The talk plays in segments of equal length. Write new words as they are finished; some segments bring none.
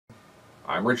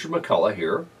I'm Richard McCullough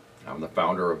here. I'm the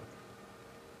founder of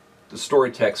the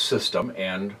Storytext system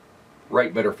and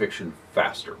Write Better Fiction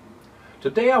Faster.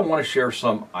 Today I want to share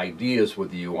some ideas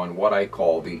with you on what I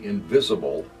call the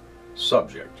invisible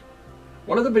subject.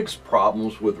 One of the biggest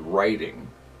problems with writing,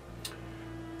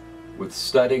 with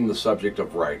studying the subject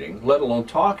of writing, let alone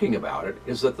talking about it,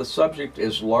 is that the subject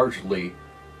is largely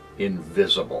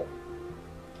invisible.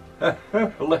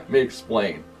 Let me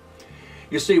explain.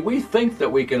 You see, we think that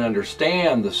we can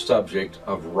understand the subject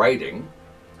of writing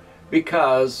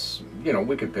because,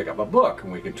 we can pick up a book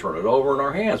and we can turn it over in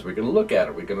our hands. We can look at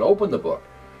it. We can open the book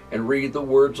and read the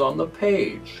words on the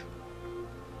page.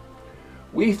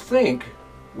 We think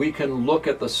we can look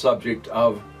at the subject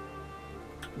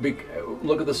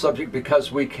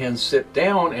because we can sit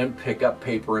down and pick up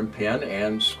paper and pen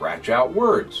and scratch out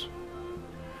words.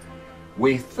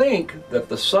 We think that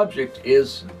the subject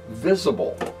is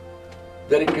visible,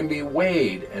 that it can be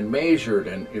weighed and measured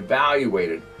and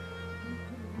evaluated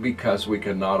because we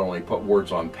can not only put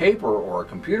words on paper or a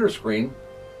computer screen,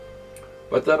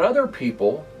 but that other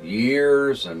people,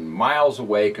 years and miles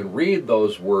away, can read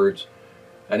those words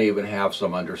and even have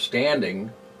some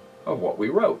understanding of what we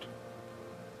wrote.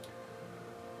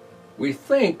 We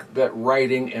think that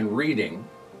writing and reading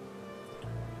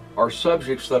are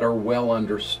subjects that are well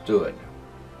understood.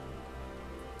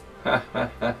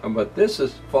 But this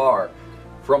is far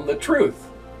from the truth.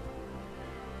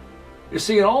 You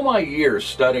see, in all my years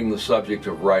studying the subject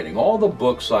of writing, all the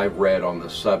books I've read on the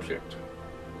subject,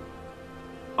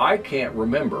 I can't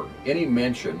remember any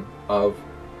mention of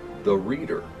the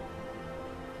reader.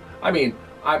 I mean,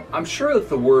 I'm sure that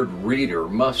the word reader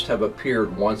must have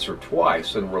appeared once or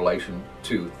twice in relation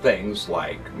to things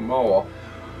like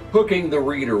hooking the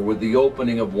reader with the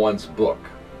opening of one's book.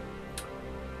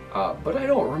 But I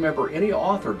don't remember any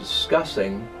author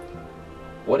discussing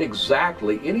what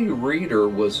exactly any reader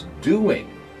was doing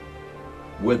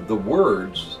with the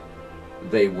words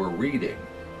they were reading.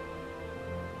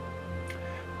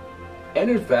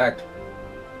 And in fact,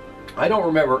 I don't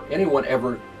remember anyone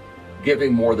ever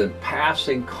giving more than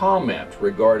passing comment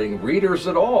regarding readers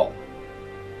at all.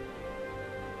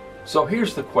 So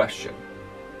here's the question.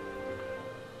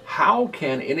 How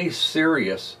can any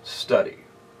serious study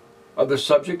of the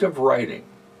subject of writing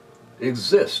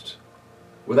exist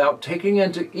without taking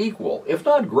into equal, if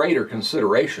not greater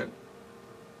consideration,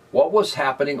 what was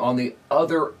happening on the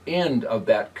other end of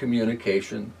that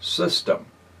communication system?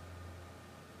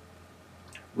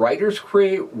 Writers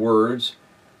create words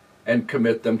and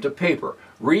commit them to paper.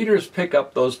 Readers pick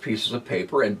up those pieces of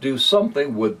paper and do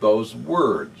something with those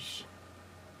words.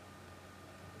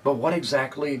 But what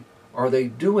exactly are they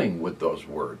doing with those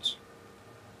words?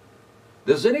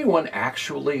 Does anyone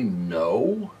actually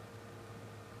know?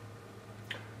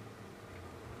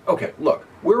 Okay, look,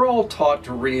 we're all taught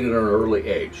to read at an early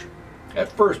age.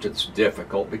 At first it's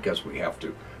difficult because we have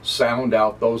to sound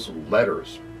out those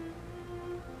letters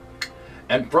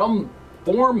and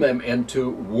form them into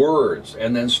words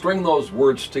and then string those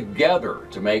words together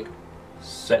to make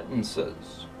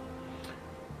sentences.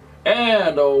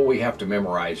 And we have to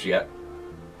memorize yet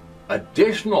an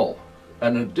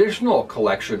additional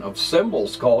collection of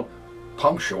symbols called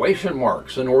punctuation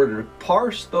marks in order to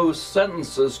parse those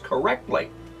sentences correctly.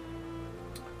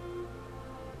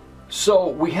 So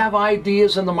we have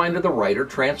ideas in the mind of the writer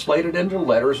translated into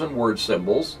letters and word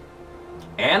symbols,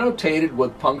 annotated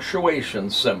with punctuation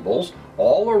symbols,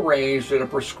 all arranged in a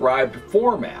prescribed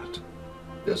format.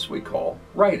 This we call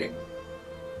writing.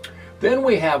 Then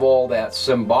we have all that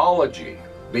symbology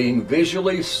being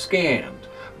visually scanned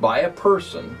by a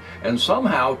person and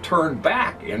somehow turned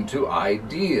back into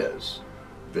ideas.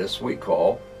 This we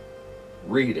call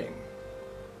reading.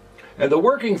 And the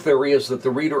working theory is that the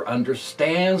reader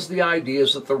understands the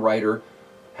ideas that the writer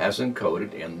has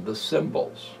encoded in the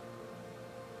symbols.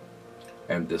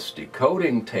 And this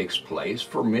decoding takes place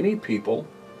for many people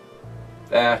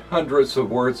at hundreds of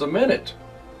words a minute,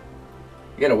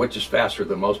 which is faster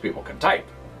than most people can type.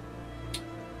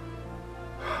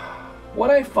 What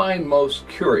I find most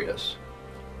curious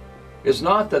is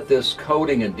not that this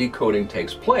coding and decoding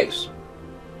takes place,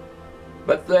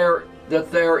 but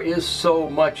that there is so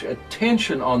much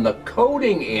attention on the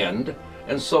coding end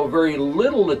and so very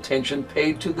little attention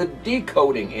paid to the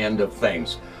decoding end of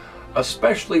things,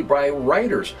 especially by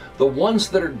writers, the ones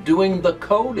that are doing the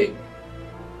coding.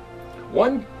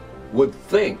 One would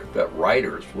think that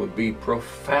writers would be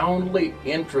profoundly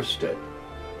interested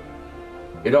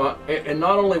and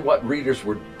not only what readers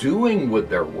were doing with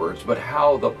their words, but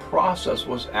how the process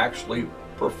was actually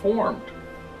performed.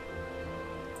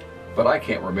 But I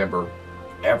can't remember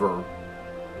ever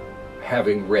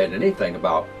having read anything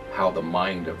about how the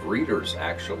mind of readers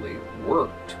actually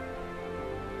worked,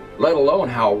 let alone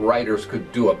how writers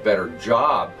could do a better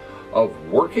job of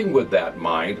working with that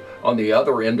mind on the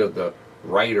other end of the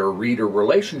writer-reader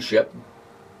relationship.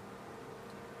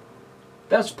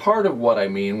 That's part of what I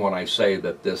mean when I say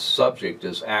that this subject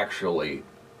is actually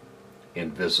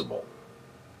invisible.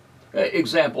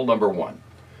 Example number one.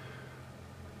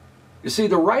 You see,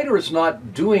 the writer is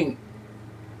not dealing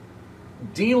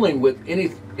with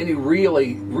any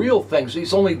really real things.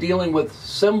 He's only dealing with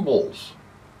symbols.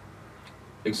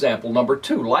 Example number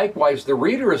two. Likewise, the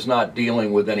reader is not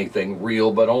dealing with anything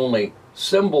real, but only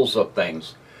symbols of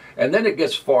things. And then it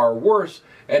gets far worse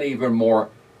and even more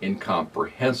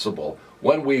incomprehensible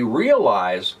when we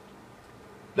realize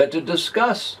that to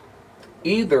discuss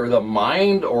either the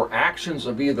mind or actions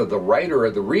of either the writer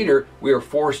or the reader, we are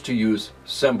forced to use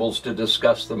symbols to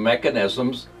discuss the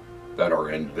mechanisms that are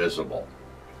invisible.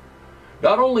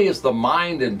 Not only is the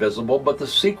mind invisible, but the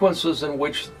sequences in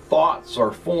which thoughts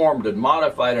are formed and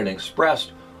modified and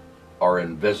expressed are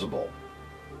invisible.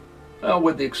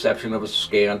 With the exception of a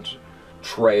scant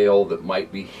trail that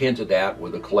might be hinted at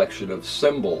with a collection of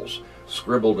symbols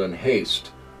scribbled in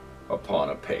haste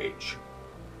upon a page.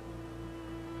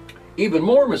 Even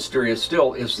more mysterious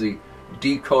still is the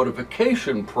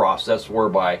decodification process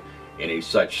whereby any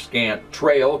such scant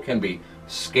trail can be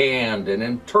scanned and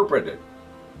interpreted.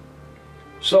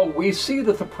 So we see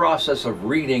that the process of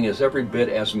reading is every bit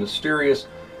as mysterious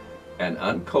and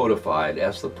uncodified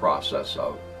as the process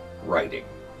of writing,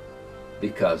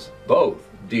 because both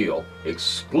deal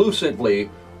exclusively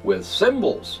with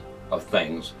symbols of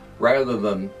things rather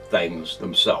than things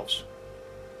themselves,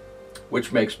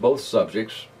 which makes both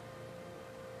subjects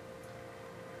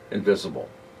invisible.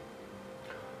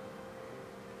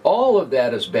 All of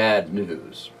that is bad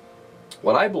news.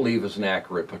 What I believe is an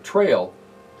accurate portrayal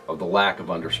of the lack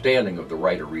of understanding of the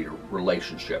writer-reader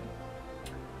relationship.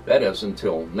 That is,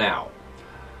 until now.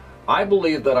 I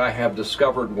believe that I have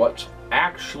discovered what's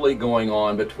actually going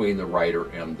on between the writer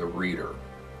and the reader,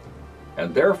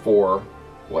 and therefore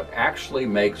what actually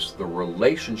makes the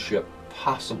relationship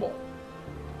possible.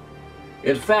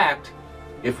 In fact,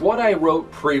 if what I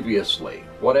wrote previously,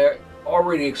 what I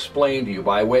already explained to you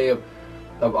by way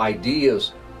of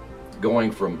ideas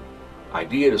going from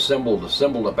idea to symbol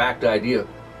to back to idea,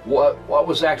 what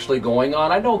was actually going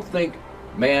on, I don't think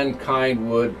mankind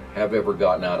would have ever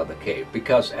gotten out of the cave,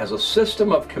 because as a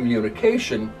system of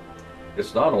communication,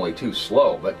 it's not only too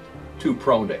slow, but too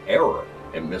prone to error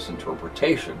and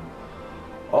misinterpretation,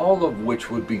 all of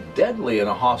which would be deadly in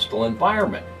a hostile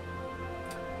environment.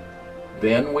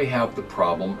 Then we have the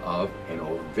problem of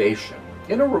innovation.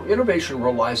 Innovation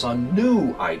relies on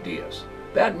new ideas.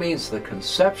 That means the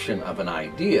conception of an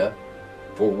idea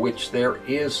for which there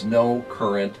is no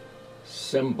current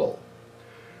symbol.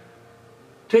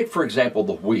 Take, for example,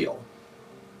 the wheel.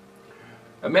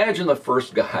 Imagine the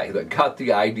first guy that got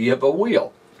the idea of a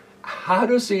wheel. How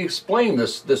does he explain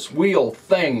this wheel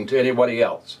thing to anybody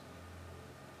else?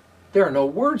 There are no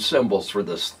word symbols for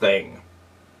this thing.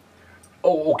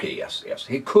 Oh, okay, yes.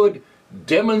 He could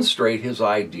demonstrate his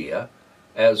idea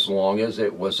as long as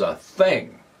it was a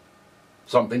thing,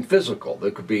 something physical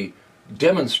that could be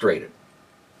demonstrated.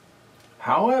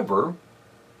 However,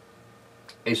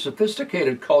 a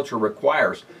sophisticated culture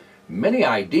requires many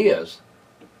ideas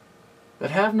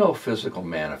that have no physical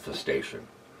manifestation,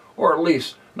 or at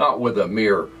least not with a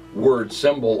mere word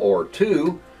symbol or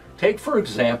two. Take, for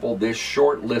example, this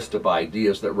short list of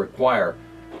ideas that require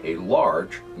a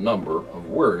large number of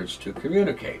words to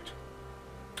communicate,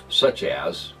 such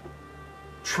as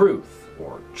truth,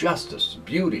 or justice,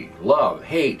 beauty, love,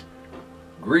 hate,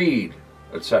 greed,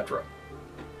 etc.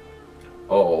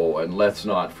 Oh, and let's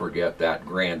not forget that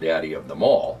granddaddy of them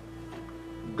all,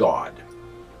 God.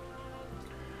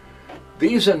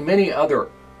 These and many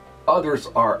others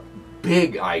are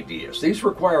big ideas. These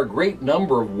require a great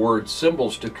number of word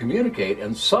symbols to communicate,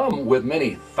 and some with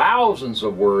many thousands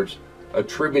of words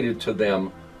attributed to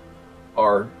them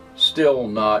are still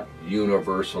not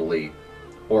universally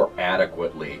or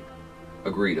adequately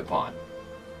agreed upon.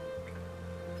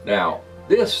 Now,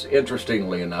 this,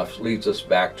 interestingly enough, leads us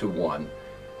back to one,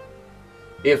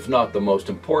 if not the most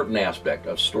important aspect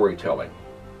of storytelling.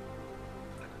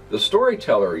 The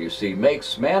storyteller, you see,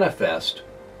 makes manifest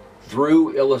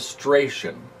through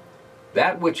illustration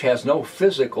that which has no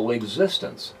physical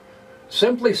existence.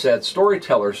 Simply said,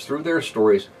 storytellers, through their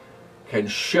stories, can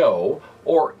show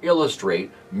or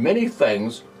illustrate many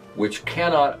things which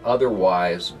cannot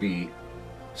otherwise be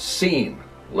seen,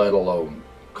 let alone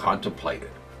contemplated.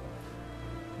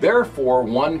 Therefore,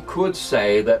 one could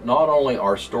say that not only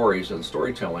are stories and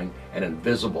storytelling an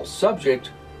invisible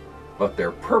subject, but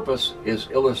their purpose is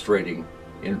illustrating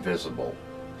invisible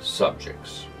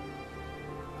subjects.